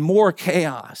violence and more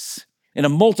chaos and a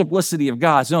multiplicity of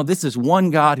gods. No, this is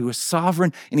one God who is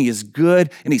sovereign and he is good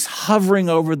and he's hovering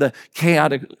over the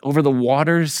chaotic, over the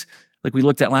waters, like we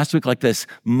looked at last week, like this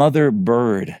mother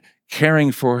bird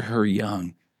caring for her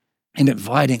young and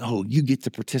inviting, oh, you get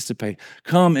to participate.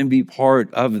 Come and be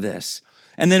part of this.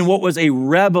 And then what was a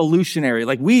revolutionary,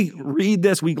 like we read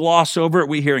this, we gloss over it,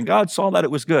 we hear, and God saw that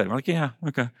it was good. We're like, yeah,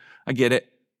 okay, I get it.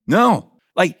 No.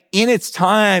 Like in its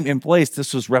time and place,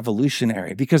 this was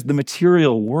revolutionary because the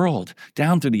material world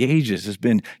down through the ages has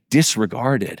been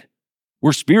disregarded.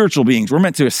 We're spiritual beings. We're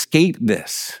meant to escape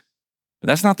this. But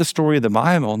that's not the story of the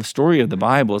Bible. And the story of the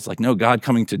Bible is like, no, God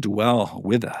coming to dwell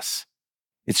with us.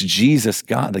 It's Jesus,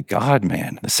 God, the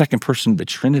God-man, the second person of the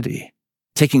Trinity,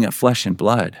 taking up flesh and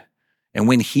blood. And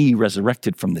when he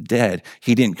resurrected from the dead,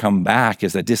 he didn't come back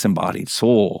as a disembodied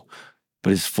soul,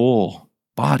 but his full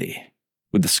body,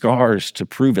 with the scars to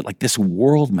prove it. Like this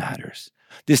world matters.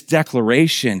 This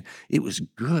declaration, it was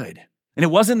good. And it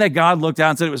wasn't that God looked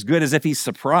down and said it was good as if he's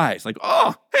surprised. Like,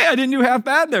 oh, hey, I didn't do half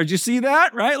bad there. Did you see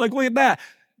that? Right? Like, look at that.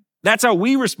 That's how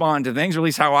we respond to things, or at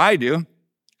least how I do.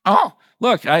 Oh,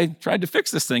 look, I tried to fix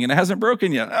this thing and it hasn't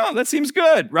broken yet. Oh, that seems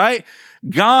good, right?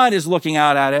 God is looking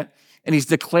out at it and he's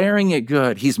declaring it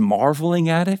good. He's marveling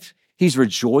at it. He's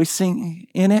rejoicing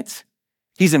in it.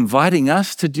 He's inviting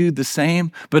us to do the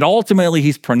same, but ultimately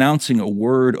he's pronouncing a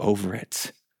word over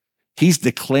it. He's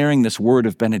declaring this word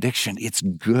of benediction. It's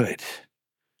good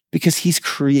because he's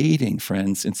creating,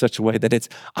 friends, in such a way that it's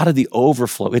out of the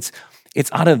overflow. It's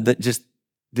out of just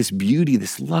this beauty,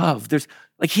 this love.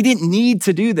 He didn't need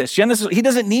to do this. Genesis, he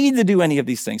doesn't need to do any of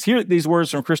these things. Hear these words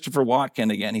from Christopher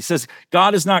Watkin again. He says,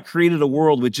 God has not created a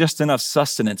world with just enough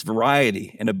sustenance,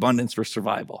 variety, and abundance for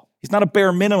survival. He's not a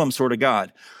bare minimum sort of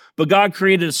God. But God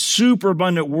created a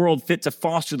superabundant world fit to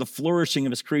foster the flourishing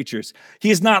of his creatures. He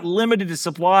is not limited to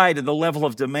supply to the level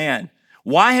of demand.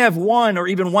 Why have 1 or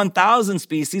even 1,000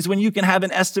 species when you can have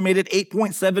an estimated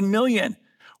 8.7 million?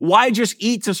 Why just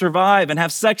eat to survive and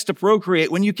have sex to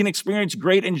procreate when you can experience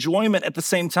great enjoyment at the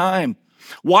same time?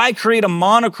 Why create a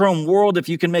monochrome world if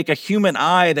you can make a human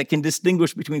eye that can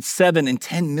distinguish between 7 and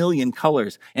 10 million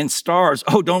colors? And stars,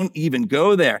 oh, don't even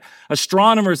go there.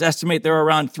 Astronomers estimate there are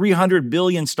around 300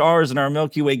 billion stars in our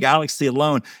Milky Way galaxy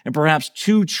alone, and perhaps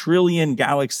 2 trillion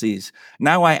galaxies.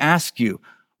 Now I ask you,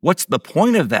 what's the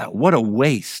point of that? What a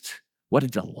waste. What a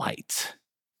delight.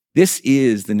 This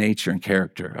is the nature and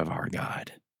character of our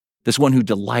God. This one who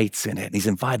delights in it, and he's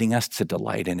inviting us to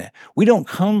delight in it. We don't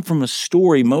come from a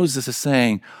story, Moses is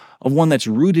saying, of one that's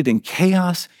rooted in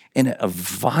chaos and of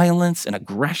violence and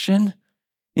aggression.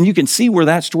 And you can see where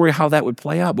that story, how that would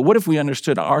play out. But what if we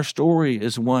understood our story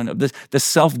is one of the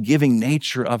self-giving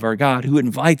nature of our God who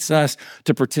invites us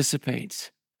to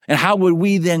participate? And how would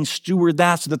we then steward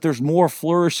that so that there's more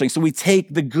flourishing? So we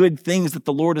take the good things that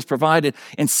the Lord has provided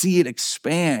and see it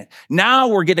expand. Now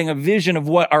we're getting a vision of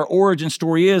what our origin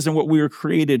story is and what we were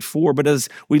created for. But as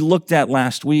we looked at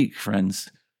last week,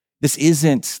 friends, this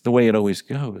isn't the way it always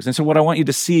goes. And so what I want you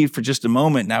to see for just a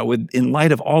moment now, in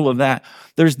light of all of that,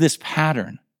 there's this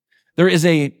pattern. There is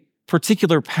a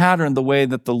particular pattern, the way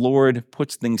that the Lord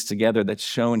puts things together that's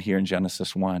shown here in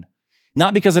Genesis 1.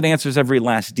 Not because it answers every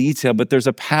last detail, but there's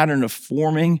a pattern of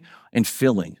forming and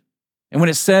filling. And when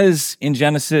it says in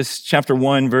Genesis chapter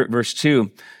 1, verse 2,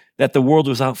 that the world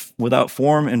was without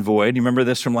form and void, you remember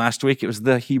this from last week? It was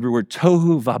the Hebrew word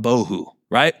tohu vabohu,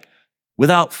 right?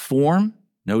 Without form,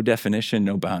 no definition,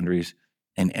 no boundaries,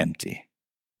 and empty.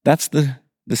 That's the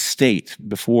state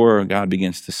before God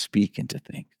begins to speak into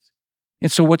things. And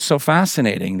so what's so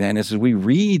fascinating then is as we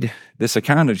read this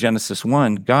account of Genesis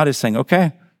 1, God is saying,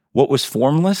 okay, what was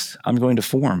formless, I'm going to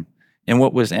form. And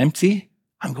what was empty,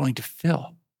 I'm going to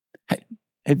fill.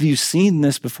 Have you seen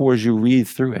this before as you read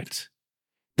through it?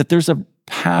 That there's a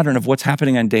pattern of what's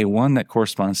happening on day 1 that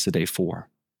corresponds to day 4.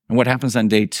 And what happens on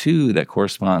day 2 that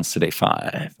corresponds to day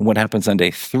 5. And what happens on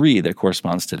day 3 that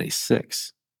corresponds to day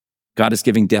 6. God is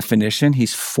giving definition.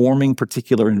 He's forming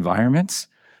particular environments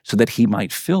so that he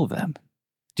might fill them.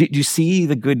 Do you see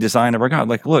the good design of our God?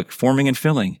 Like, look, forming and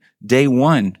filling. Day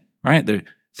 1, right? They're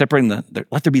separating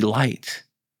let there be light.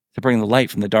 Separating the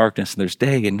light from the darkness, and there's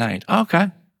day and night.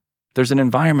 Okay. There's an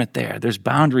environment there. There's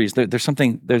boundaries. There's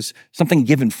something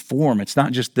given form. It's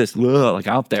not just this like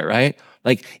out there, right?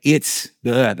 Like it's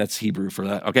that's Hebrew for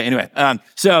that. Okay. Anyway,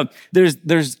 so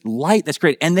there's light that's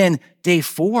great, and then day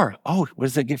 4. Oh, what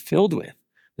does it get filled with?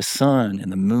 The sun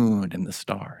and the moon and the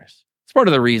stars. It's part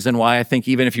of the reason why I think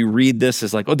even if you read this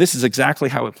as like, oh, this is exactly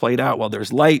how it played out. Well,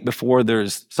 there's light before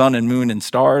there's sun and moon and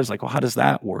stars. Like, well, how does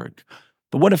that work?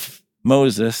 But what if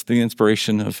Moses, the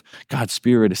inspiration of God's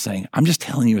Spirit, is saying, I'm just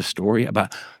telling you a story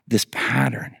about this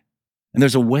pattern. And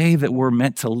there's a way that we're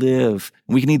meant to live.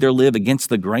 We can either live against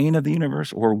the grain of the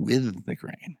universe or with the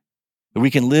grain. That we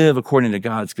can live according to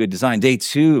God's good design. Day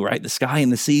 2, right? The sky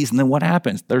and the seas. And then what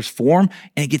happens? There's form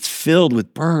and it gets filled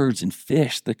with birds and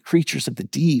fish, the creatures of the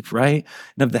deep, right?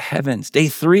 And of the heavens. Day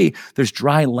 3, there's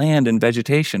dry land and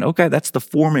vegetation. Okay, that's the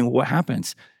forming. What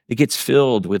happens? It gets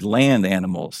filled with land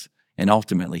animals and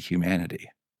ultimately humanity.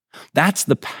 That's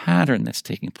the pattern that's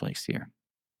taking place here.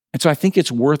 And so I think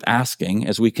it's worth asking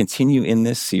as we continue in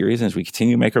this series, as we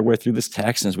continue to make our way through this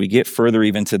text, and as we get further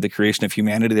even to the creation of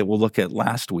humanity that we'll look at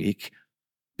last week,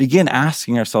 begin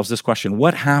asking ourselves this question: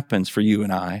 what happens for you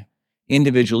and I,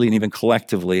 individually and even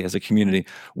collectively as a community,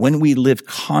 when we live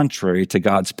contrary to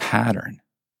God's pattern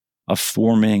of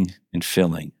forming and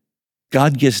filling?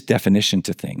 God gives definition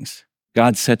to things.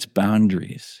 God sets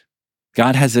boundaries.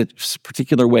 God has a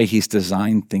particular way he's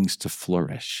designed things to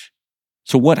flourish.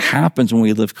 So what happens when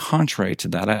we live contrary to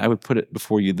that? I would put it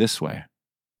before you this way.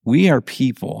 We are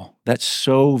people that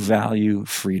so value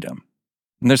freedom.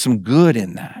 And there's some good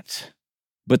in that.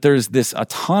 But there's this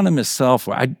autonomous self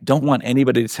where I don't want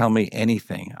anybody to tell me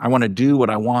anything. I want to do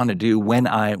what I want to do when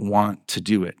I want to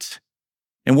do it.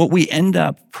 And what we end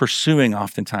up pursuing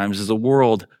oftentimes is a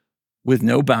world with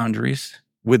no boundaries,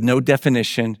 with no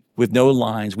definition, with no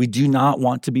lines. We do not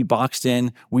want to be boxed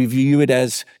in. We view it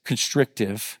as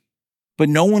constrictive. But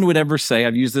no one would ever say,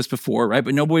 I've used this before, right?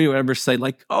 But nobody would ever say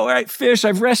like, oh, all right, fish,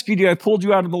 I've rescued you. I pulled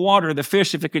you out of the water. The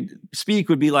fish, if it could speak,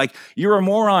 would be like, you're a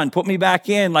moron. Put me back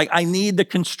in. Like, I need the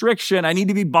constriction. I need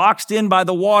to be boxed in by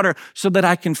the water so that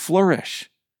I can flourish.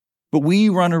 But we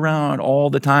run around all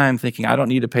the time thinking, I don't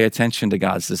need to pay attention to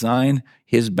God's design,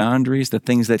 his boundaries, the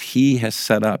things that he has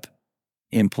set up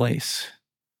in place.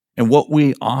 And what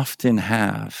we often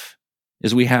have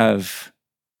is we have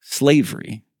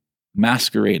slavery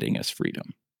masquerading as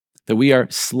freedom. That we are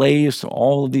slaves to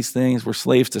all of these things. We're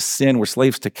slaves to sin. We're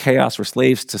slaves to chaos. We're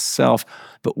slaves to self,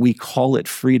 but we call it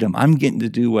freedom. I'm getting to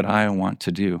do what I want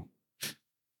to do.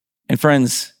 And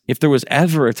friends, if there was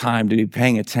ever a time to be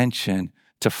paying attention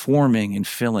to forming and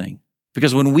filling,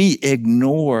 because when we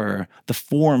ignore the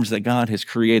forms that God has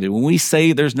created, when we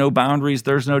say there's no boundaries,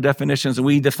 there's no definitions, and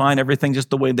we define everything just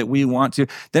the way that we want to,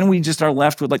 then we just are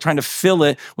left with like trying to fill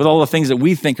it with all the things that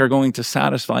we think are going to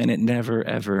satisfy, and it never,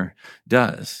 ever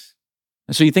does.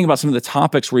 And so you think about some of the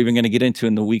topics we're even going to get into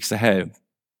in the weeks ahead.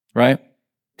 right?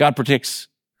 God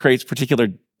creates particular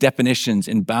definitions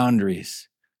and boundaries,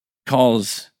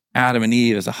 calls Adam and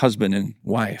Eve as a husband and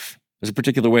wife. There's a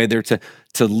particular way they're to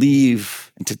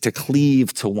leave and to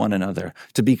cleave to one another,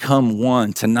 to become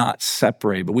one, to not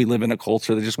separate. But we live in a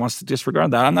culture that just wants to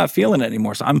disregard that. I'm not feeling it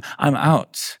anymore, so I'm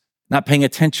out, not paying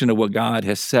attention to what God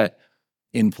has set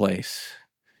in place.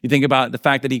 You think about the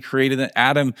fact that he created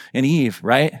Adam and Eve,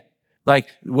 right? Like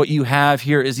what you have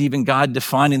here is even God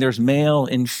defining there's male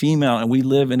and female, and we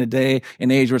live in a day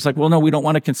and age where it's like, well, no, we don't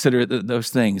want to consider those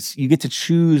things. You get to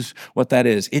choose what that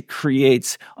is. It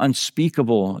creates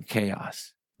unspeakable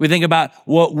chaos. We think about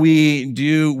what we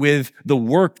do with the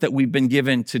work that we've been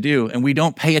given to do, and we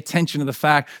don't pay attention to the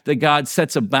fact that God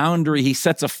sets a boundary. He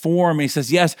sets a form, and he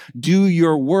says, yes, do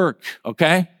your work,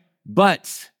 okay?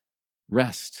 But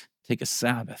rest, take a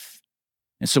Sabbath.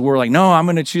 And so we're like, no, I'm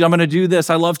going to do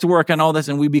this. I love to work on all this.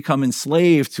 And we become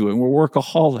enslaved to it. And we're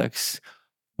workaholics.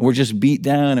 And we're just beat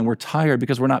down and we're tired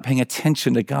because we're not paying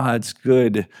attention to God's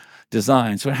good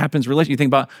design. So it happens, you think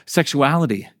about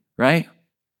sexuality, right?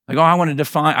 Like, oh, I want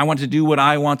to do what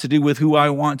I want to do with who I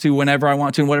want to, whenever I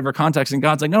want to, in whatever context. And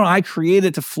God's like, no, I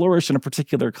created to flourish in a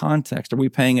particular context. Are we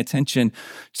paying attention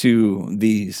to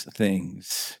these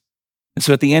things? And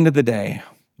so at the end of the day,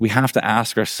 we have to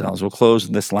ask ourselves, we'll close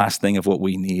this last thing of what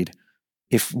we need.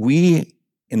 If we,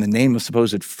 in the name of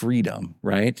supposed freedom,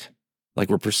 right? Like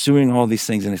we're pursuing all these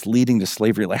things and it's leading to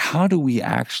slavery, like how do we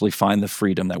actually find the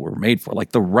freedom that we're made for?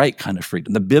 Like the right kind of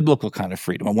freedom, the biblical kind of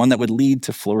freedom, and one that would lead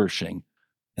to flourishing.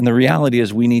 And the reality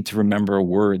is we need to remember a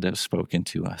word that was spoken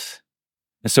to us.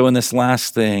 And so in this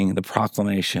last thing, the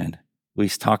proclamation, we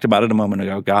talked about it a moment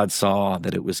ago, God saw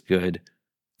that it was good.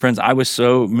 Friends, I was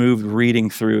so moved reading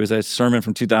through a sermon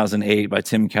from 2008 by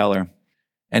Tim Keller.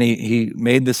 And he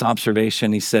made this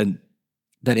observation. He said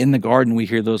that in the garden, we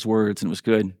hear those words and it was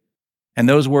good. And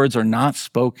those words are not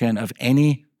spoken of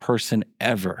any person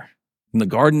ever in the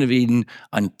Garden of Eden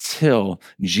until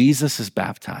Jesus is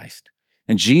baptized.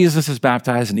 And Jesus is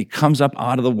baptized and he comes up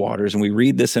out of the waters. And we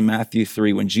read this in Matthew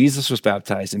 3. When Jesus was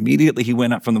baptized, immediately he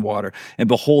went up from the water. And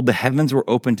behold, the heavens were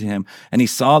opened to him. And he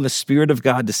saw the Spirit of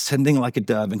God descending like a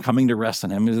dove and coming to rest on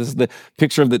him. This is the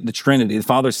picture of the Trinity, the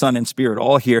Father, Son, and Spirit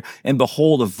all here. And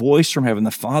behold, a voice from heaven,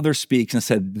 the Father speaks and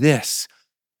said, This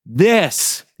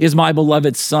is my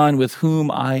beloved Son with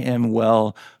whom I am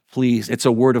well pleased. It's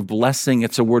a word of blessing.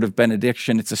 It's a word of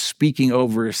benediction. It's a speaking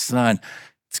over his Son.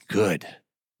 It's good.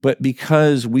 But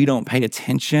because we don't pay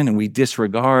attention and we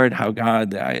disregard how God,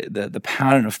 the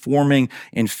pattern of forming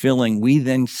and filling, we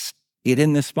then get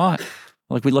in this spot.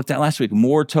 Like we looked at last week,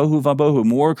 more tohu vabohu,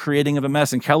 more creating of a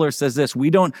mess. And Keller says this,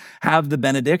 we don't have the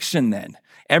benediction then.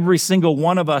 Every single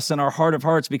one of us in our heart of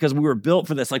hearts, because we were built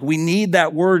for this. Like we need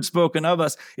that word spoken of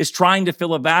us, is trying to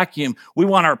fill a vacuum. We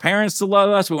want our parents to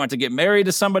love us. We want to get married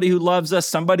to somebody who loves us,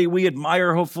 somebody we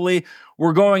admire, hopefully.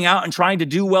 We're going out and trying to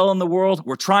do well in the world.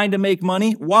 We're trying to make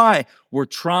money. Why? We're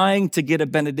trying to get a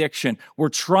benediction. We're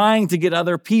trying to get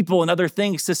other people and other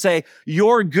things to say,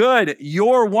 you're good,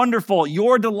 you're wonderful,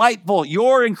 you're delightful,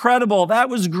 you're incredible. That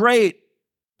was great.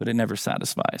 But it never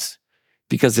satisfies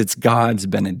because it's God's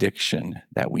benediction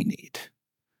that we need.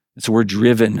 And so we're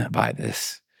driven by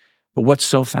this. But what's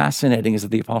so fascinating is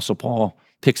that the Apostle Paul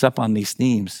picks up on these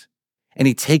themes and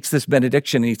he takes this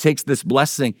benediction and he takes this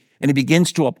blessing and he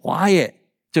begins to apply it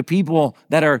to people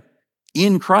that are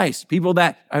in Christ, people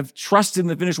that have trusted in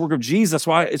the finished work of Jesus.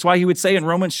 It's why he would say in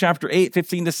Romans chapter 8,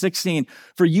 15 to 16,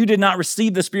 for you did not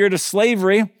receive the spirit of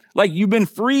slavery, like you've been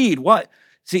freed. What?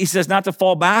 See, he says not to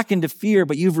fall back into fear,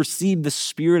 but you've received the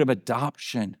spirit of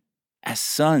adoption as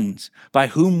sons, by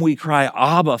whom we cry,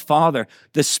 Abba, Father.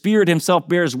 The Spirit himself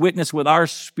bears witness with our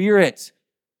spirit.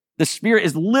 The Spirit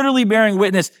is literally bearing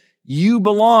witness. You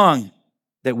belong,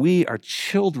 that we are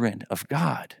children of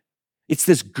God. It's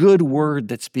this good word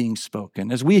that's being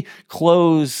spoken. As we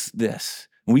close this,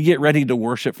 when we get ready to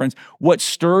worship, friends, what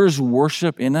stirs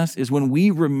worship in us is when we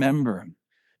remember,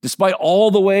 despite all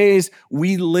the ways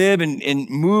we live and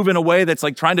move in a way that's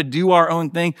like trying to do our own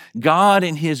thing, God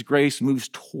in his grace moves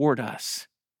toward us.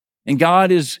 And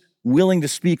God is willing to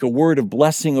speak a word of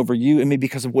blessing over you and me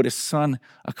because of what his Son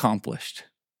accomplished.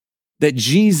 That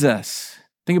Jesus,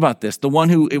 think about this, the one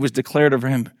who it was declared over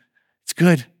him, it's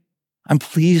good. I'm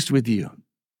pleased with you.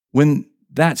 When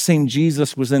that same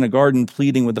Jesus was in a garden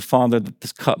pleading with the Father that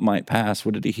this cup might pass,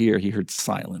 what did he hear? He heard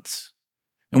silence.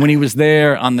 And when he was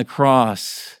there on the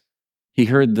cross, he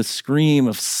heard the scream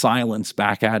of silence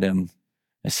back at him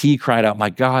as he cried out, my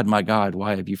God,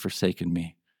 why have you forsaken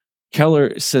me?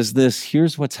 Keller says this,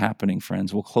 here's what's happening,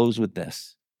 friends. We'll close with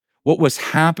this. What was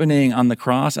happening on the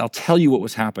cross? I'll tell you what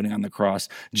was happening on the cross.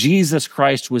 Jesus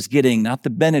Christ was getting not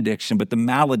the benediction, but the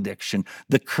malediction,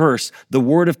 the curse, the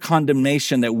word of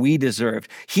condemnation that we deserved.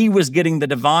 He was getting the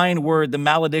divine word, the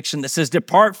malediction that says,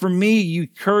 "Depart from me, you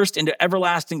cursed, into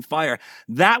everlasting fire."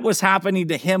 That was happening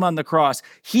to him on the cross.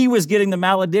 He was getting the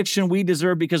malediction we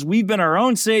deserve because we've been our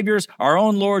own saviors, our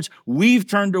own lords. We've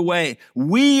turned away.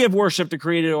 We have worshiped the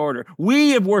created order.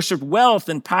 We have worshiped wealth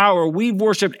and power. We've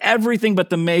worshiped everything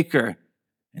but the maker.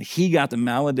 And he got the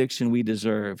malediction we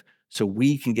deserve so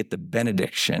we can get the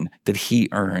benediction that he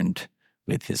earned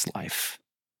with his life.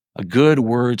 A good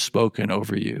word spoken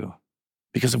over you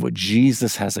because of what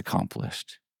Jesus has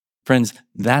accomplished. Friends,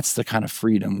 that's the kind of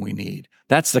freedom we need.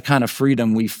 That's the kind of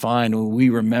freedom we find when we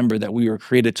remember that we were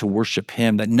created to worship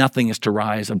him, that nothing is to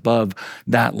rise above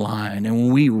that line. And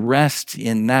when we rest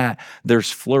in that,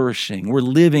 there's flourishing. We're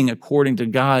living according to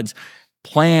God's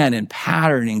plan and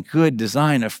pattern and good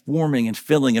design of forming and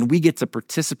filling. And we get to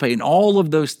participate in all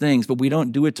of those things, but we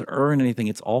don't do it to earn anything.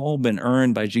 It's all been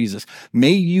earned by Jesus.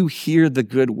 May you hear the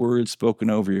good words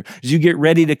spoken over you. As you get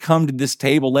ready to come to this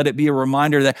table, let it be a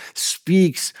reminder that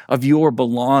speaks of your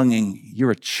belonging.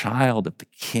 You're a child of the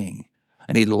King,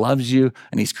 and he loves you,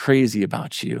 and he's crazy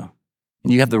about you.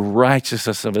 And you have the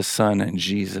righteousness of his Son in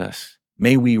Jesus.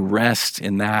 May we rest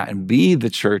in that and be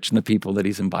the church and the people that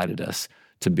he's invited us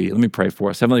to be. Let me pray for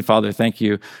us. Heavenly Father, thank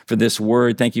you for this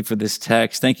word. Thank you for this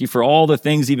text. Thank you for all the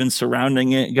things even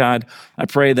surrounding it. God, I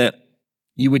pray that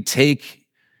you would take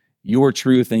your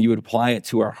truth and you would apply it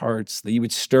to our hearts, that you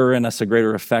would stir in us a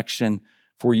greater affection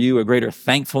for you, a greater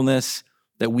thankfulness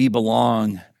that we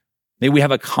belong. May we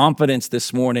have a confidence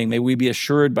this morning. May we be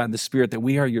assured by the Spirit that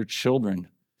we are your children.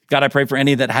 God, I pray for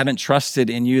any that haven't trusted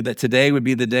in you, that today would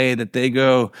be the day that they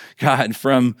go, God,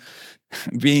 from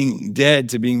being dead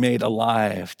to being made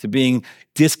alive, to being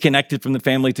disconnected from the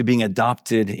family, to being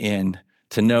adopted in,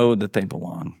 to know that they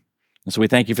belong. And so we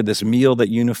thank you for this meal that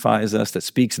unifies us, that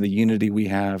speaks of the unity we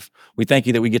have. We thank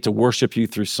you that we get to worship you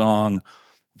through song.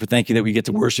 We thank you that we get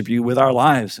to worship you with our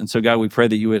lives. And so God, we pray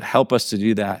that you would help us to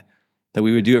do that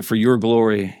we would do it for your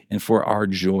glory and for our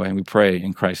joy. And we pray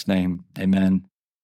in Christ's name, amen.